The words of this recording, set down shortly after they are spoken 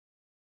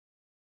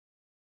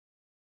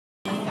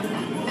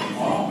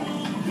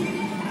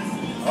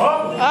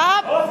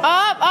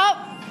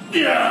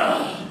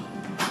Yeah.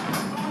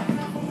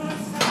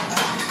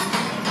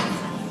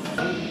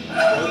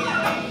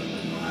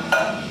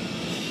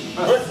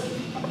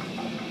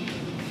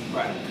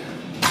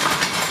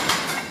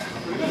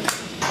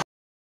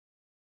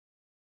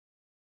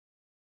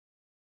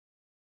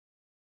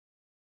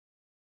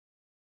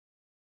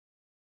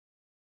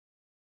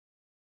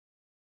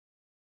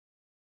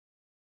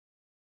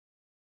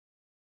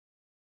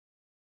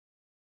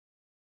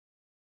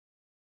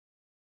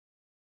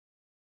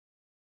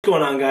 What's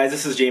going on, guys?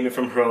 This is Jamie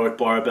from Heroic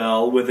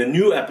Barbell with a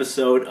new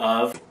episode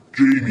of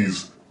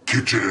Jamie's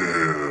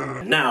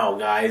Kitchen. Now,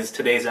 guys,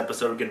 today's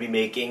episode we're going to be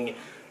making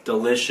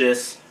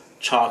delicious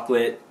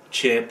chocolate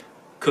chip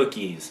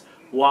cookies.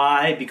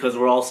 Why? Because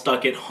we're all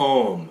stuck at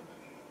home.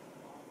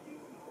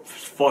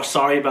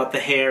 Sorry about the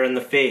hair and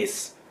the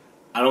face.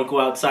 I don't go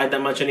outside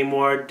that much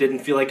anymore. Didn't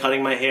feel like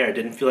cutting my hair.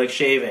 Didn't feel like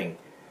shaving.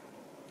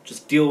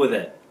 Just deal with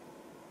it.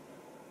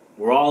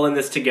 We're all in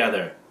this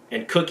together.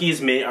 And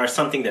cookies are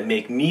something that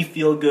make me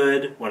feel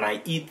good when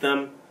I eat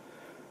them.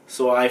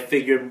 So I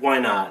figured, why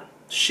not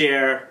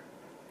share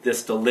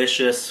this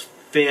delicious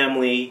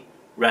family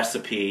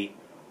recipe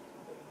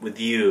with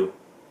you,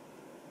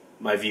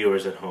 my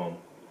viewers at home.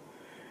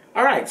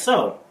 Alright,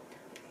 so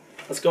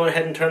let's go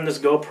ahead and turn this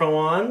GoPro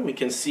on. We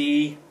can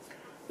see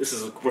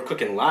we're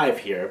cooking live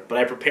here, but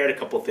I prepared a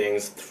couple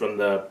things from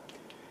the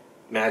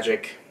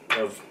magic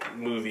of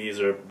movies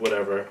or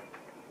whatever.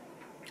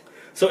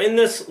 So in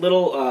this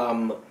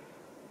little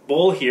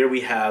bowl here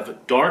we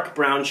have dark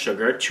brown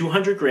sugar,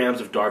 200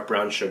 grams of dark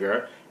brown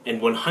sugar, and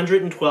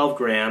 112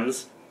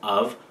 grams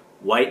of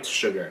white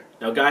sugar.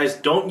 Now guys,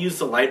 don't use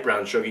the light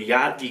brown sugar. You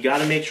got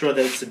to make sure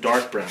that it's a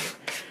dark brown.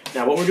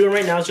 Now what we're doing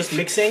right now is just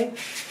mixing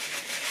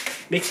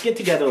it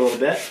together a little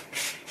bit.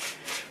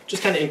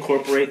 Just kind of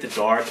incorporate the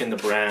dark and the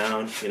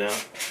brown, you know.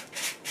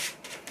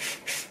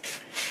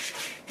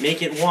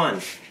 Make it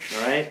one,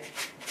 all right?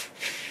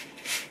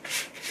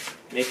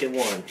 Make it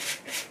one.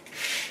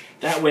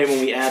 That way when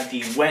we add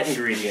the wet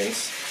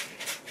ingredients,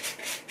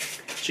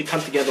 it should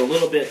come together a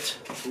little bit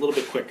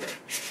quicker.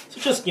 So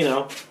just, you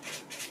know,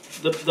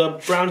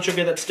 the brown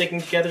sugar that's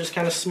sticking together, just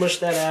kind of smush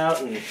that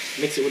out and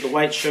mix it with the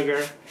white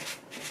sugar.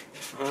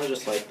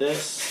 Just like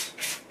this.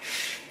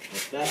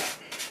 Like that.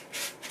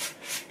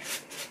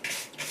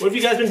 What have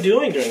you guys been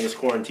doing during this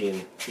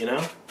quarantine, you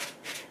know?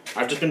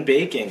 I've just been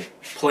baking.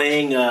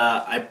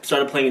 I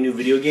started playing a new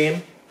video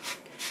game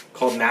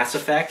called Mass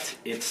Effect.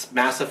 It's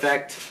Mass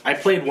Effect. I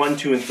played 1,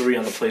 2, and 3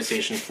 on the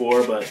PlayStation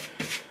 4, but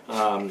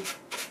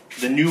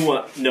the new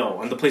one, no,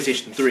 on the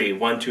PlayStation 3.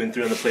 1, 2, and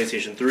 3 on the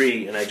PlayStation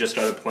 3, and I just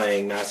started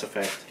playing Mass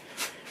Effect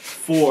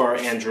 4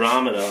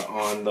 Andromeda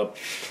on the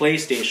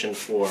PlayStation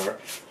 4.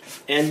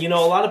 And you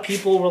know, a lot of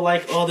people were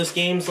like, "Oh, this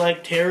game's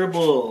like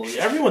terrible."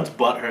 Everyone's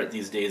butthurt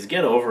these days.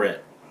 Get over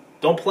it.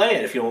 Don't play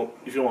it if you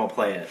don't want to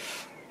play it.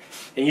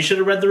 And you should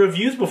have read the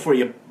reviews before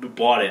you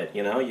bought it.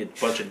 You know, you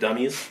bunch of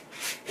dummies.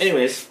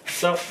 Anyways,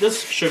 so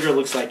this sugar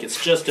looks like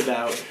it's just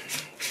about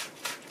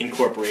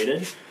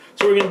incorporated.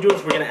 So what we're going to do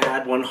is we're going to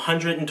add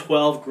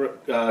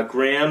 112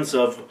 grams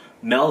of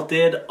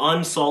melted,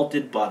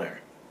 unsalted butter.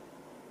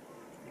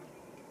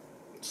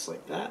 Just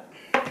like that.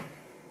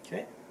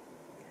 Okay.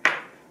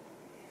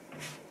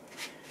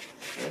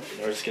 And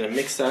we're just going to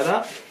mix that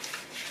up.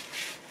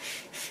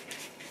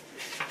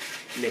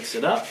 Mix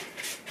it up.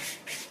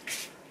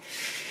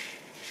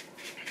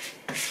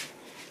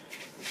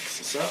 Mix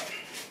this up.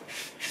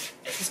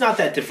 It's not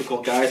that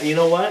difficult, guys. And you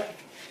know what?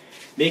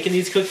 Making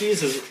these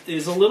cookies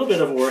is a little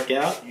bit of a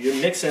workout. You're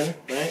mixing,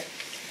 right?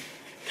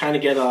 Kind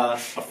of get a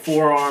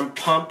forearm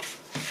pump.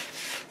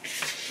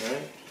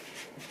 Right?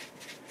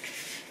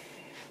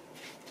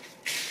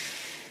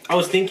 I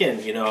was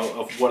thinking, you know,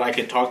 of what I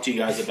could talk to you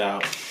guys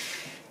about,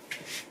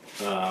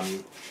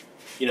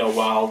 you know,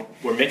 while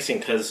we're mixing,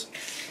 because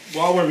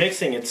while we're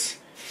mixing,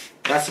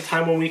 that's the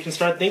time when we can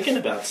start thinking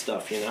about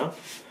stuff, you know?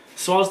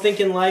 So I was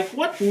thinking, like,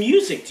 what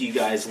music do you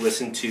guys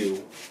listen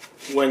to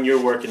when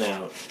you're working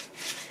out?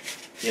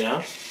 You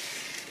know?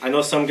 I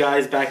know some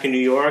guys back in New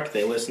York,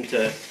 they listen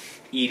to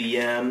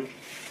EDM.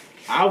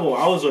 I've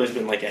always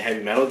been like a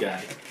heavy metal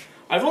guy.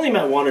 I've only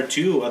met 1 or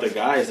 2 other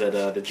guys at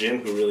the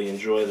gym who really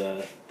enjoy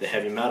the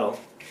heavy metal.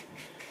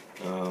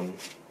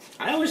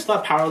 I always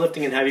thought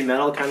powerlifting and heavy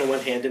metal kind of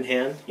went hand in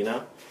hand, you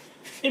know?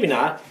 Maybe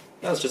not.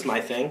 That was just my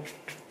thing.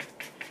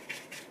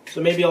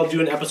 So maybe I'll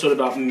do an episode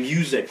about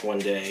music one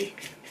day.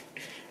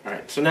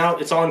 Alright, so now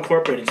it's all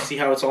incorporated. You see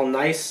how it's all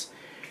nice?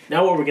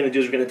 Now what we're going to do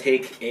is we're going to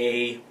take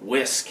a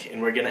whisk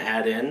and we're going to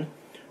add in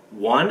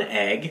 1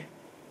 egg.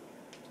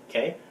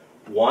 Okay?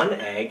 1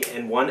 egg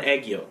and 1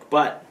 egg yolk.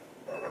 But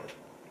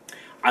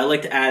I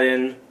like to add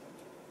in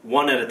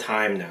 1 at a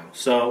time now.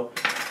 So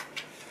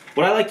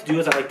what I like to do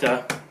is I like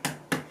to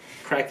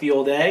crack the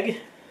old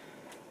egg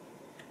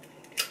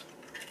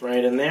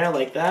right in there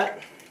like that.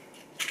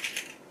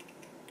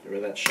 Get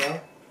rid of that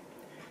shell.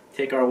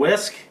 Take our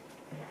whisk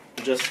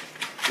and just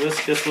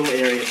whisk this little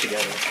area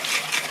together.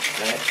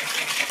 Okay?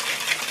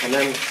 And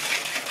then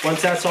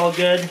once that's all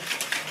good,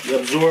 you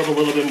absorb a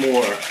little bit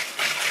more.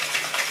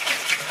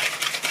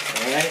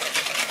 Alright?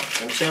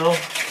 Until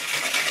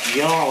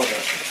Get all of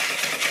it.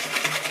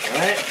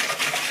 Alright?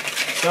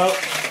 So,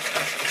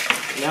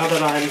 now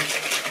that I'm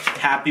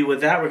happy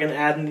with that, we're going to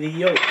add in the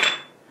yolk.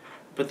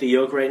 Put the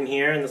yolk right in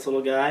here in this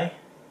little guy.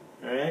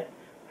 Alright?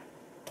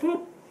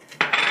 Boop.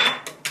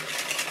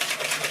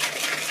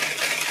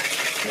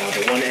 Now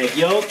the 1 egg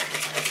yolk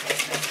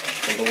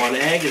and the 1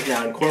 egg is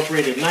now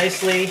incorporated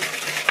nicely.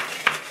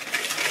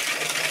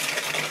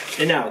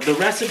 And now the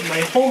recipe,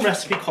 my home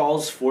recipe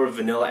calls for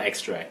vanilla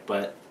extract,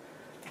 but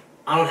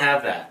I don't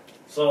have that.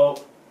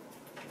 So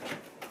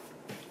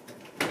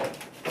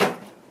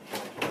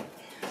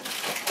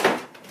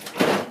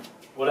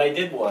what I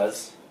did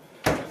was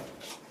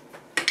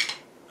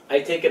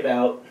I take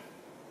about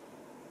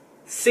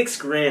 6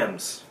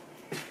 grams.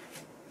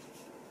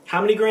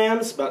 How many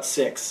grams? About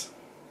 6.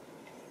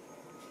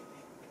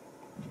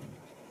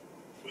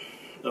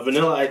 Of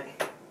vanilla,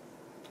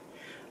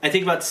 I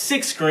take about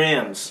 6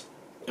 grams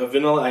of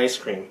vanilla ice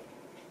cream.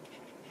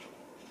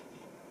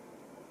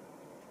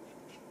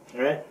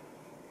 Alright?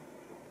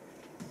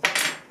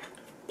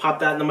 Pop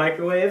that in the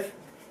microwave.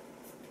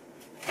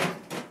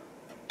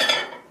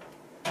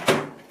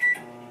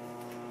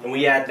 And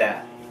we add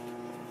that.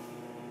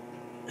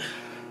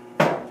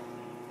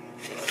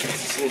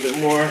 Just a little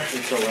bit more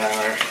until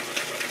our...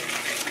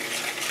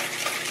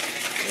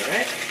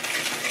 Alright?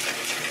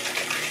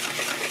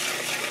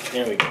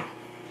 There we go.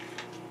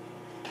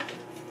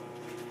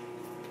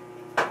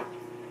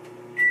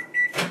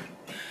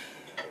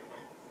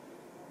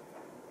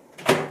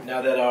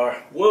 Now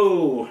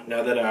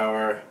that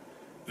our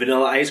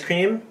vanilla ice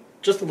cream,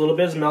 just a little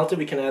bit is melted,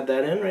 we can add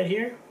that in right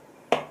here.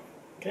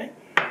 Okay.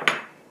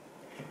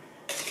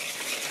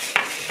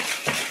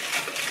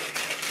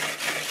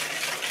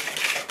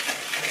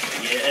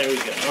 Yeah, there we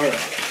go.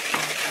 Alright.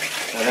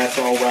 Now that's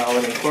all well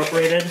and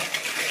incorporated.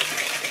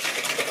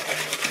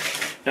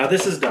 Now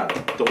this is done.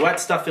 The wet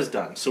stuff is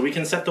done. So we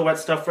can set the wet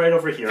stuff right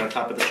over here on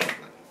top of the chocolate.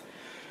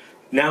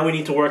 Now we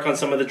need to work on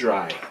some of the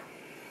dry.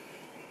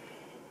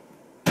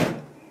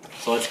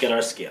 So let's get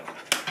our scale.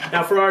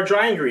 Now for our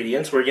dry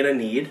ingredients, we're going to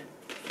need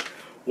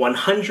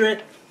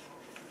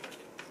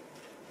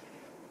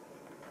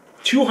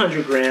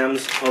 200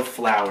 grams of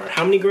flour.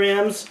 How many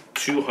grams?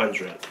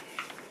 200.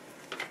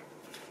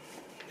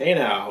 Hey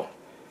now.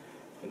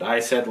 And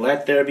I said,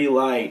 let there be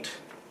light.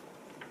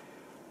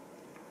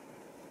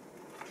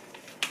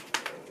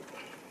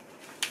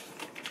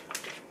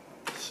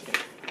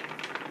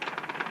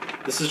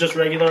 This is just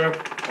regular,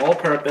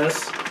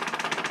 all-purpose,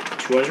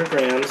 200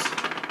 grams.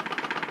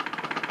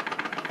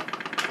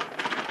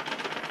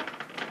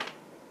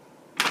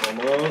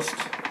 Almost.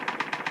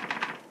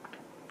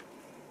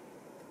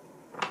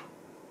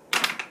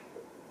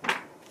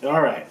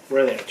 Alright,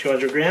 we're there.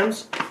 200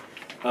 grams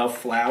of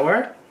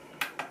flour.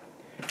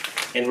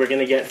 And we're going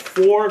to get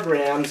 4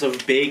 grams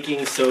of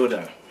baking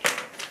soda.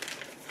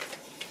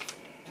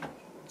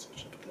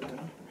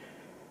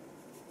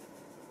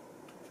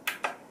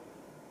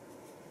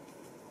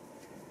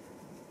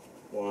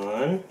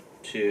 One,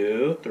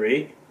 2,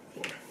 3,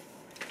 4.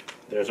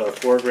 There's our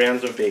 4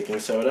 grams of baking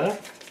soda.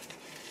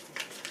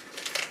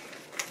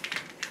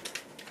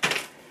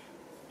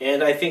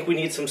 And I think we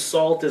need some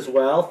salt as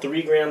well.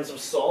 3 grams of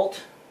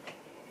salt.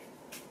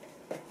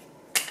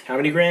 How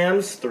many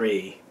grams?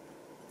 3.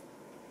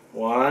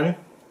 1,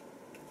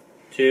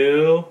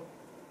 2,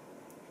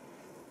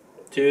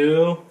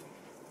 2,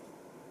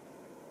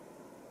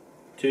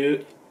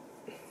 2,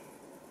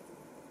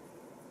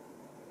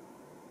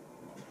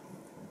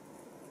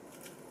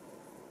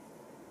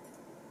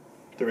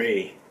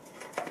 3.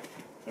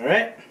 All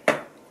right.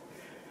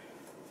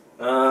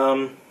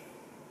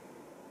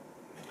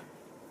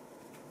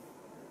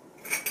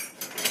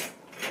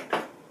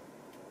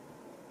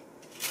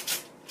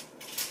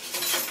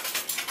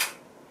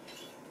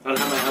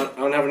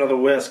 I don't have another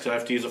whisk, so I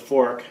have to use a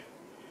fork.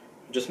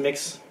 Just make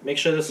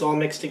sure this is all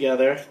mixed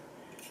together,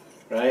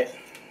 right?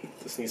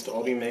 This needs to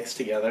all be mixed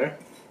together.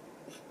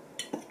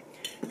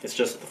 It's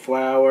just the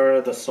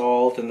flour, the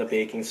salt, and the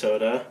baking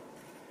soda.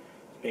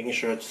 Making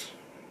sure it's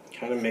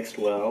kind of mixed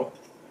well.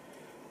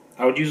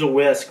 I would use a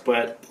whisk,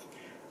 but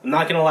I'm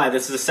not gonna lie,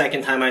 this is the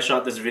second time I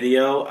shot this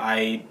video.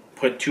 I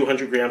put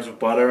 200 grams of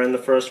butter in the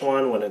first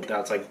one when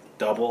that's like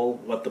double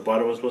what the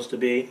butter was supposed to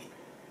be.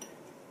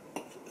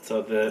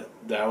 So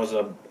that was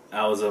a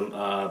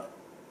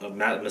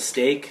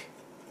mistake.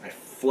 I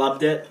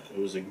flubbed it. It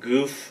was a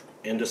goof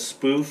and a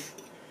spoof.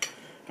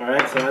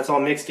 Alright, so that's all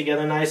mixed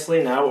together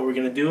nicely. Now what we're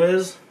going to do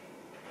is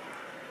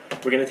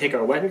we're going to take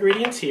our wet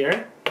ingredients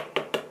here.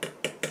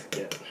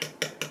 Get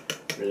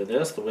rid of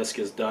this. The whisk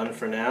is done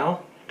for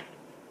now.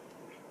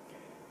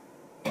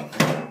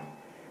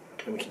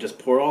 And we can just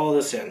pour all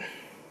this in.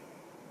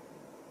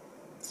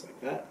 Just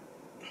like that.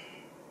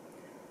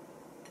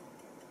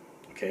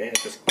 Okay, it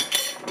just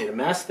made a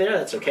mess there.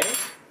 That's okay.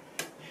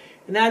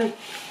 And then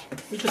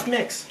we just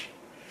mix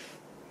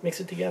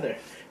it together.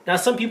 Now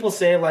some people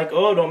say like,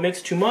 oh, don't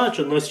mix too much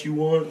unless you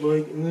want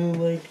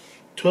like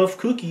tough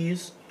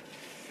cookies.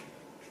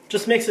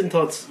 Just mix it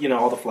until it's, you know,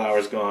 all the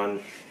flour's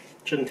gone.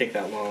 Shouldn't take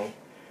that long.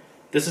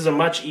 This is a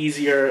much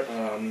easier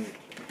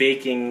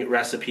baking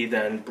recipe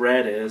than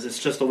bread is. It's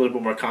just a little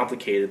bit more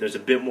complicated. There's a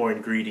bit more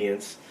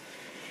ingredients,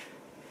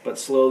 but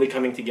slowly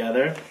coming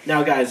together.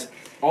 Now guys,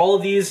 all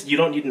of these, you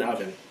don't need an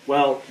oven.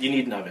 Well, you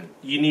need an oven.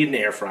 You need an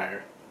air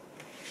fryer.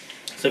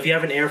 So if you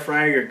have an air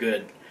fryer, you're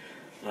good.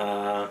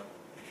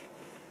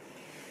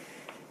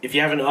 If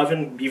you have an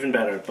oven, even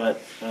better.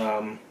 But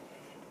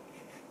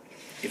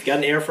if you've got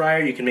an air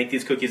fryer, you can make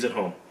these cookies at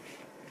home.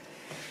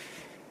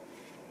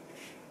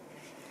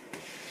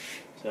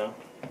 So,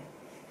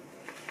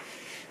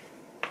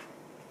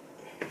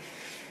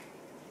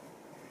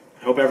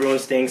 I hope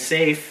everyone's staying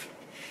safe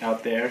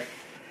out there.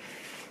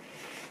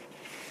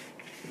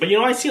 But you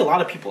know, I see a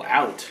lot of people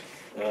out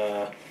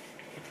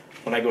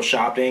when I go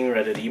shopping or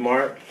at an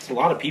E-Mart. It's a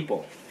lot of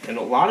people. And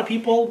a lot of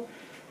people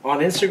on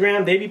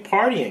Instagram, they be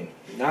partying.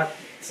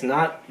 It's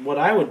not what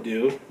I would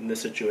do in this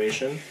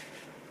situation.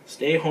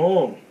 Stay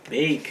home,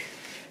 bake.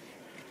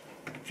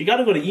 If you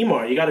gotta go to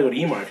E-Mart, you gotta go to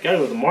E-Mart. If you gotta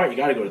go to the Mart, you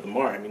gotta go to the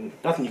Mart. I mean,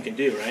 nothing you can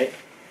do, right?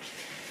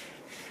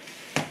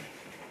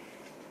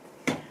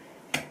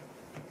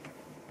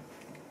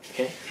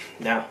 Okay,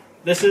 now,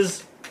 this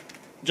is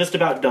just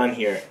about done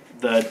here.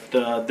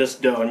 This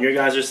dough, and you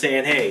guys are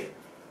saying, hey,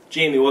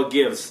 Jamie, what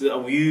gives?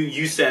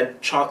 You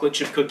said chocolate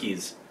chip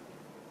cookies.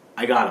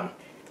 I got them.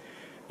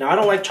 Now, I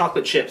don't like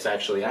chocolate chips,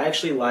 actually. I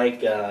actually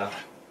like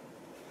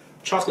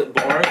chocolate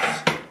bars.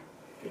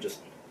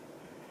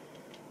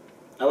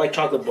 I like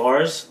chocolate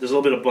bars. There's a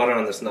little bit of butter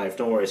on this knife.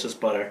 Don't worry, it's just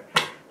butter.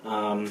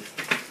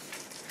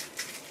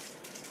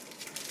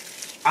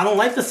 I don't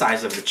like the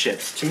size of the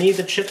chips. To me,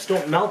 the chips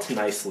don't melt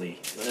nicely.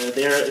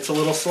 It's a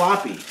little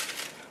sloppy.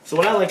 So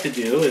what I like to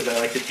do is I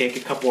like to take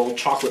a couple of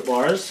chocolate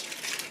bars.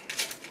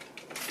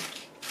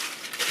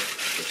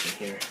 Put in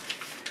here.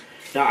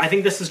 Now, I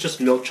think this is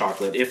just milk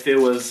chocolate. If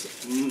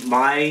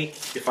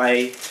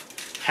I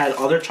had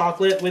other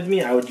chocolate with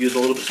me, I would use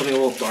something a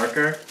little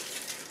darker.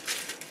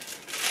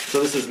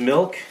 So this is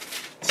milk.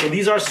 So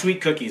these are sweet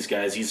cookies,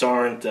 guys. These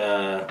aren't,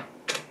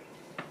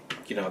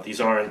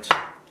 these aren't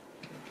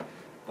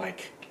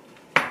like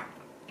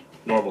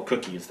normal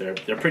cookies. They're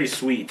pretty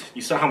sweet.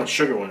 You saw how much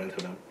sugar went into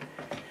them.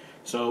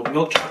 So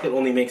milk chocolate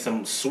only makes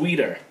them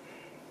sweeter,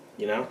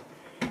 you know.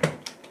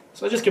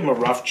 So I just give them a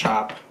rough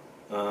chop.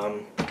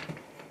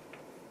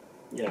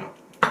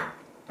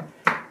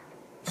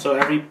 So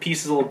every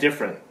piece is a little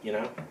different, you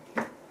know.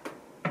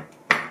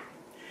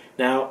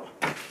 Now,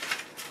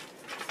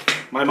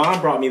 my mom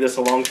brought me this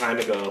a long time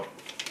ago.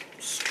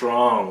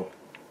 Strong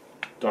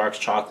dark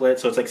chocolate,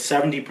 so it's like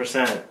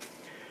 70%.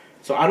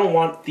 So I don't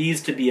want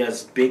these to be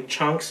as big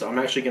chunks. So I'm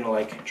actually gonna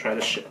like try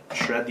to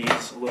shred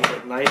these a little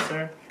bit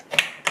nicer.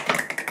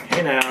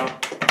 Hey now,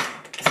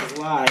 this is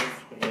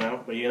live, you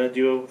know. What are you gonna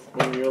do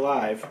when you're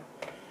live?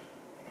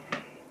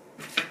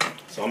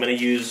 So I'll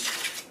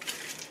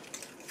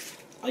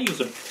use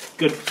a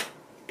good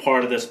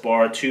part of this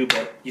bar too,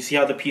 but you see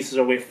how the pieces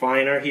are way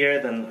finer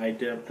here than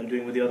I'm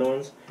doing with the other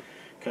ones?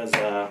 Because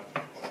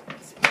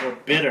it's more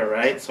bitter,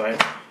 right? So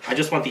I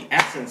just want the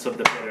essence of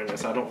the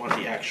bitterness. I don't want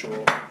the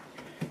actual,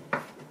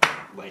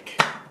 like,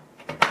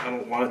 I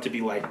don't want it to be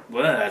like,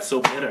 that's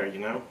so bitter, you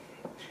know?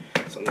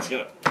 So I'm just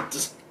gonna,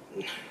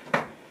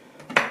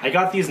 I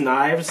got these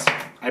knives.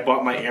 I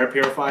bought my air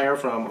purifier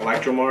from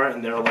Electromart,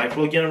 and they're like,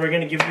 well, we're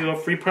going to give you a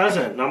free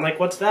present. And I'm like,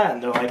 what's that?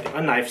 And they're like,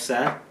 a knife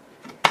set.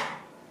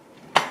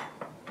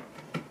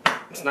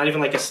 It's not even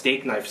like a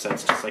steak knife set.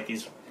 It's just like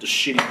these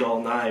shitty,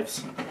 dull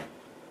knives.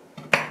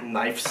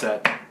 Knife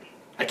set.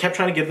 I kept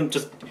trying to give them,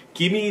 just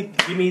give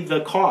me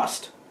the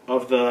cost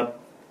of the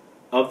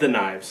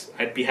knives.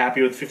 I'd be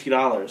happy with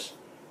 $50.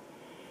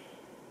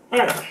 All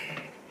right.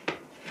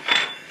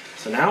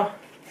 So now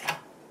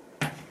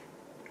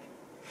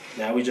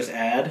we just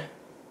add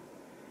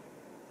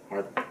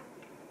our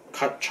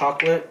cut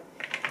chocolate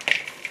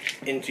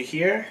into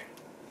here,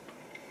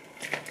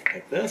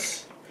 like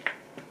this.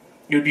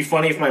 It would be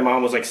funny if my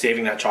mom was like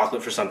saving that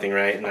chocolate for something,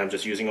 right? And I'm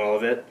just using all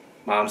of it.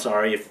 Mom,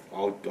 sorry, if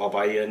I'll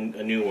buy you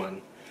a new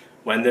one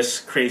when this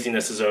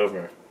craziness is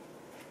over.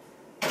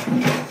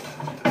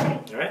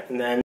 All right, and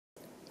then,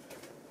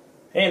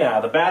 hey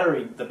now, the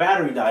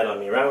battery died on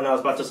me right when I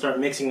was about to start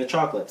mixing the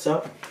chocolate.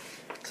 So,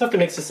 just have to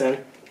mix this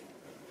in.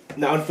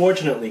 Now,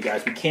 unfortunately,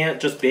 guys, we can't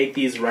just bake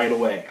these right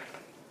away.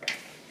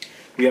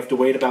 We have to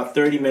wait about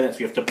 30 minutes.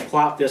 We have to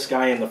plop this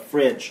guy in the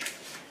fridge.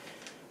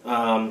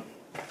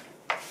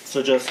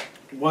 So just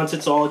once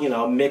it's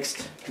all,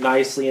 mixed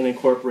nicely and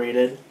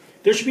incorporated,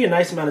 there should be a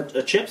nice amount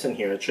of chips in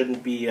here. It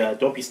shouldn't be,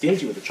 don't be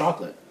stingy with the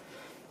chocolate.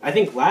 I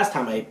think last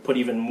time I put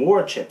even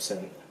more chips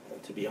in,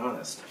 to be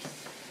honest.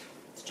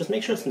 So just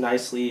make sure it's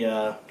nicely,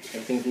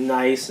 everything's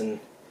nice and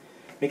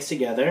mixed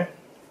together.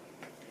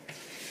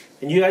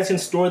 And you guys can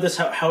store this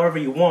however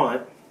you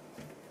want.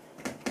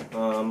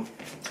 So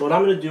what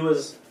I'm going to do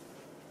is,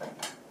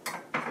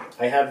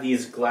 I have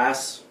these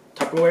glass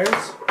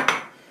Tupperwares.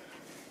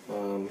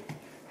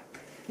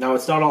 Now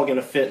it's not all going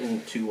to fit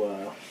into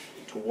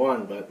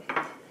one, but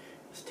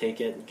just take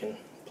it, you can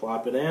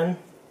plop it in,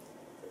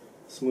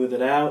 smooth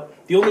it out.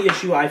 The only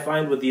issue I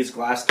find with these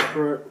glass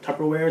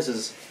Tupperwares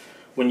is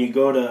when you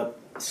go to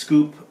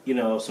scoop, you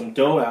know, some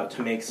dough out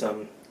to make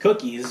some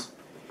cookies,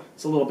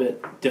 it's a little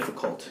bit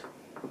difficult.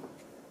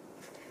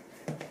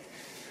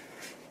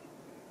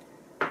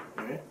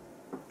 Alright.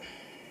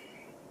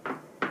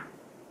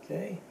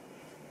 Okay.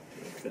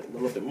 Fit a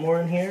little bit more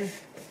in here.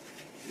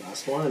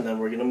 Last one, and then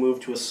we're going to move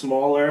to a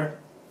smaller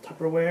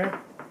Tupperware.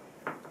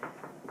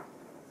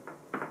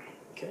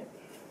 Okay.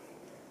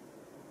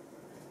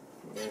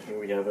 And here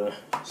we have a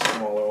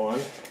smaller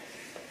one.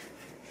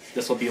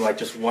 This will be like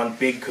just one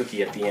big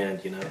cookie at the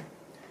end, you know.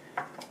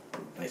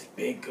 Nice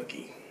big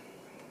cookie.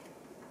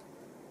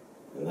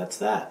 And that's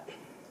that.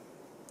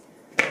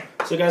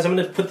 So guys, I'm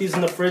going to put these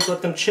in the fridge,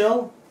 let them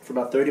chill for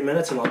about 30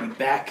 minutes, and I'll be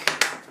back.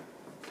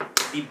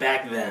 Be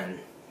back then.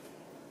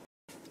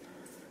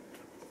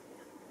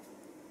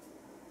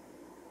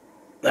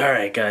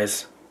 Alright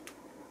guys,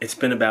 it's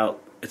been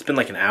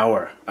like an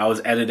hour. I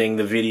was editing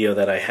the video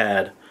that I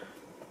had,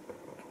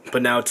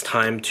 but now it's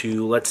time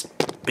to, let's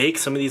bake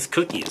some of these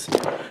cookies.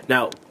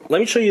 Now, let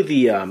me show you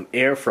the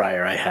air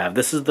fryer I have.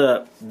 This is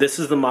the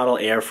model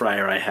air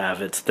fryer I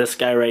have. It's this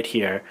guy right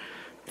here,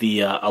 the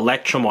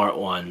Electromart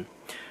one.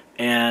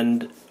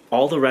 And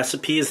all the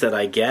recipes that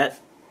I get,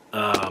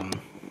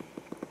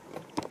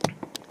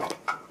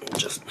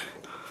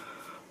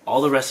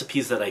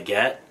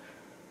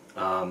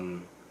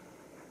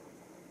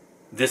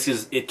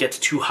 it gets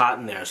too hot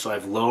in there, so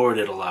I've lowered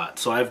it a lot.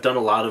 So I've done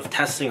a lot of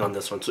testing on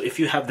this one. So if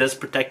you have this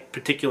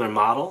particular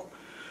model,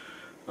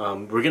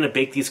 we're going to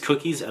bake these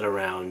cookies at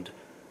around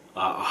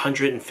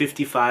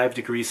 155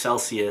 degrees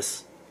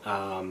Celsius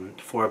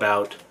for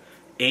about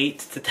 8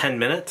 to 10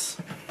 minutes.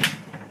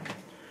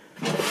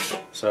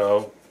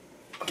 So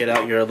get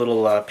out your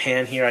little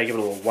pan here. I give it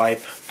a little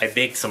wipe. I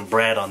baked some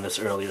bread on this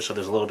earlier, so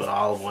there's a little bit of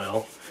olive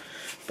oil,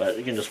 but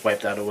you can just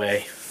wipe that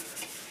away.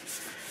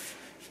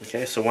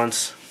 Okay, so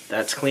once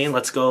that's clean,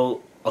 let's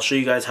go. I'll show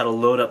you guys how to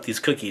load up these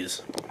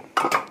cookies.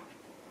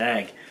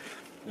 Bag.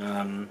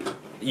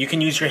 You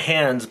can use your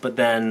hands, but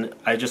then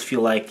I just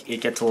feel like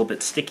it gets a little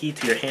bit sticky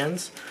to your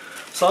hands.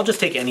 So I'll just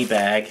take any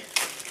bag.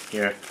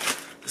 Here,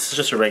 this is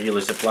just a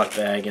regular Ziploc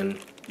bag, and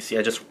you see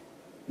I just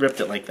ripped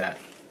it like that.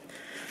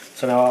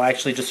 So now I'll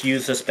actually just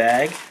use this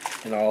bag,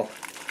 and I'll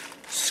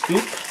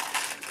scoop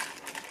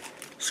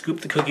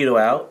the cookie dough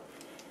out.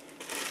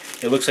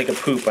 It looks like a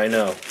poop, I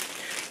know.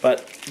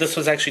 But this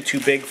was actually too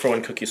big for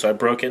one cookie, so I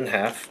broke it in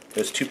half.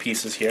 There's 2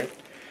 pieces here.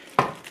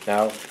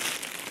 Now,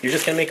 you're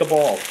just going to make a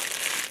ball.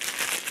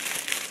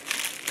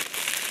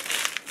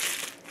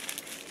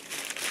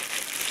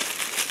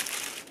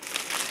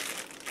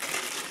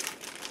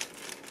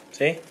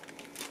 See?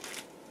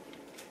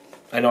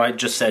 I know I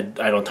just said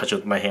I don't touch it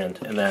with my hand.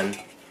 And then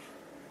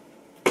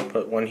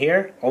put one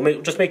here. I'll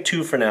just make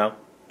 2 for now.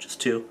 Just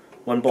 2.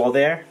 One ball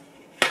there.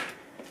 I'm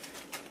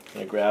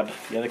going to grab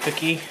the other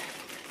cookie.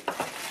 A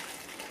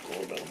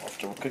little bit of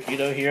leftover cookie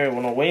dough here. I don't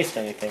want to waste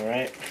anything,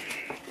 right?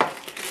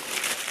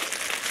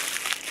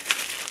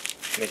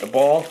 Make a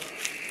ball.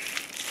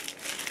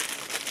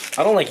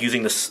 I don't like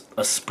using a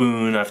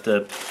spoon. I have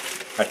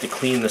to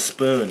clean the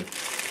spoon.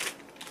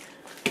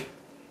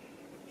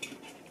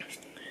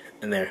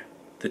 And there,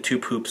 the 2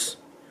 poops.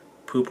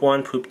 Poop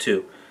 1, poop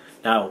 2.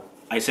 Now,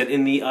 I said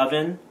in the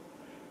oven,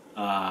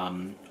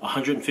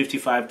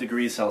 155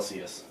 degrees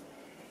Celsius.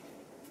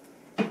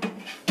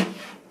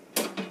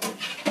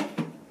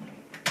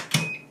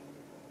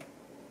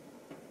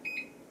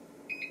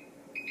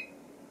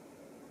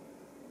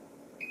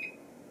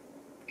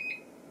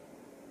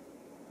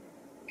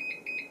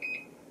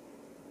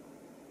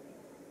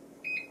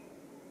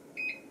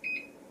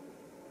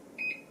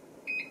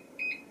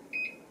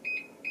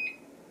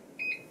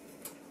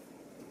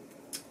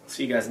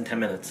 See you guys in 10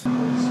 minutes.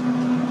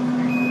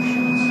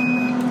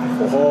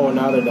 Oh,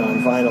 now they're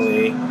done,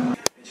 finally.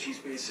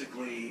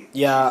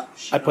 Yeah,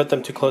 I put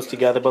them too close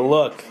together, but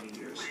look.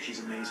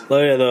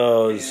 Look at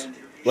those.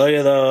 Look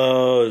at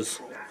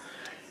those.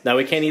 Now,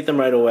 we can't eat them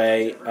right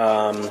away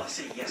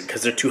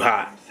because they're too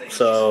hot.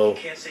 So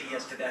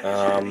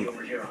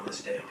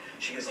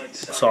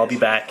I'll be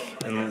back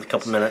in a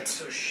couple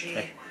minutes.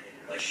 Okay.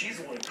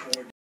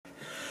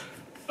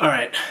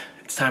 Alright,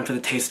 it's time for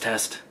the taste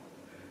test.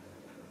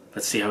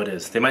 Let's see how it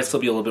is. They might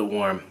still be a little bit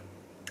warm.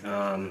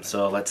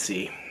 So let's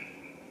see.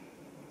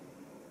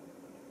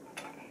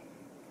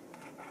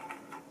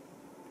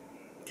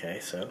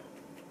 Okay, so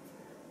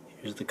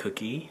here's the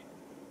cookie.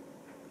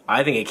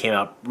 I think it came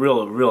out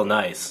real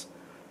nice.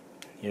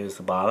 Here's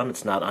the bottom.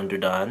 It's not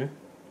underdone.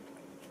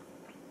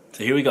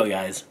 So here we go,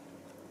 guys.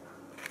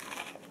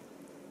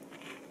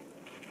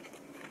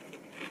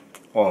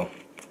 Oh,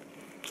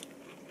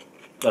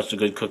 that's a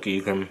good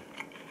cookie.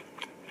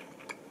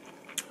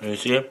 You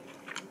see it?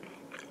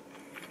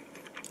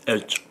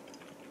 It's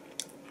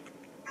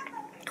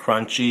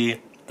crunchy.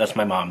 That's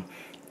my mom.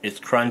 It's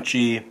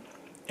crunchy.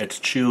 It's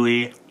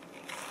chewy.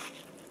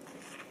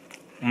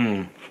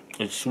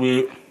 It's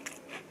sweet.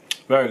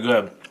 Very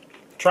good.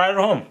 Try it at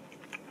home.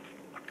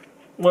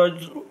 Well,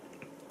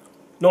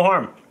 no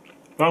harm.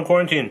 We're on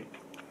quarantine.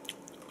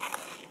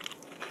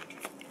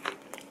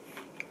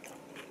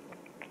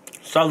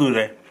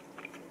 Salute.